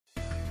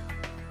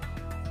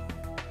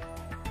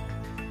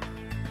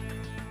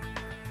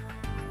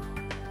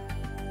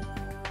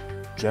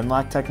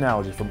Genlock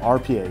technology from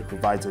RPA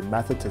provides a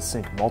method to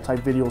sync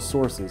multi-video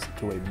sources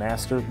to a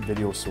master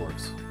video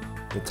source.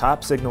 The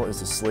top signal is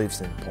the slave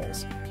sync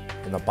pulse,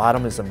 and the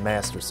bottom is a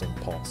master sync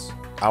pulse.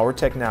 Our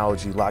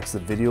technology locks the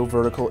video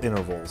vertical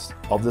intervals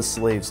of the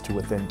slaves to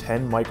within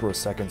 10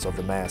 microseconds of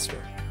the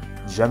master.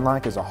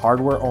 Genlock is a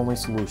hardware-only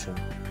solution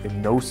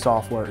and no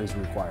software is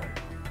required.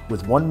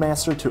 With one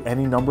master to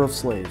any number of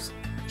slaves,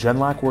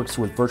 Genlock works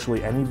with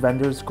virtually any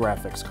vendor's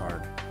graphics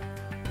card.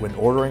 When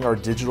ordering our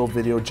digital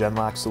video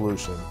Genlock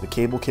solution, the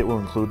cable kit will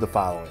include the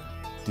following: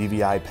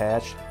 DVI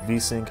patch,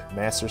 VSync,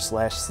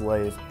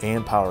 master/slave,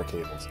 and power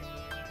cables.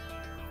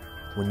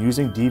 When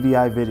using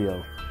DVI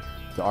video,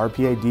 the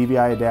RPA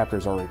DVI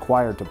adapters are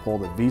required to pull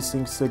the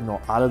VSync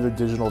signal out of the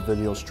digital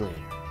video stream.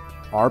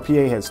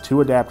 RPA has two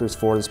adapters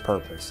for this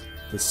purpose,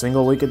 the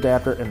single link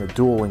adapter and the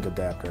dual link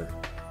adapter.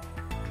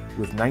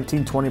 With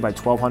 1920 by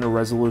 1200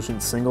 resolution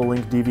single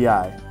link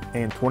DVI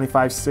and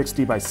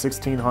 2560 by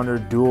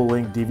 1600 dual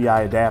link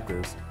DVI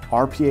adapters,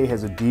 RPA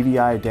has a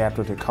DVI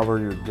adapter to cover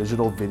your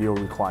digital video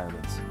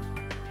requirements.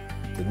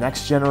 The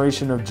next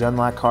generation of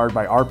Genlock card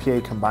by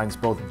RPA combines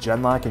both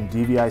Genlock and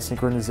DVI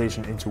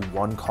synchronization into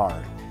one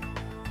card,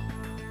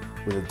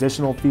 with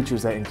additional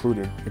features that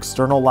included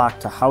external lock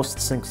to housed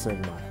sync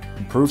signal,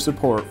 improved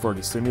support for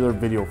dissimilar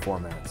video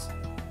formats.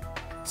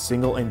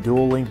 Single and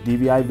dual link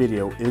DVI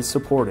video is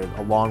supported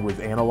along with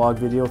analog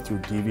video through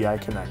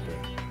DVI connector.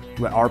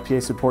 Let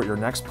RPA support your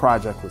next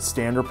project with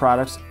standard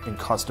products and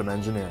custom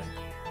engineering.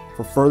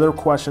 For further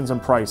questions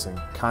and pricing,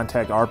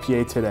 contact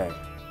RPA today.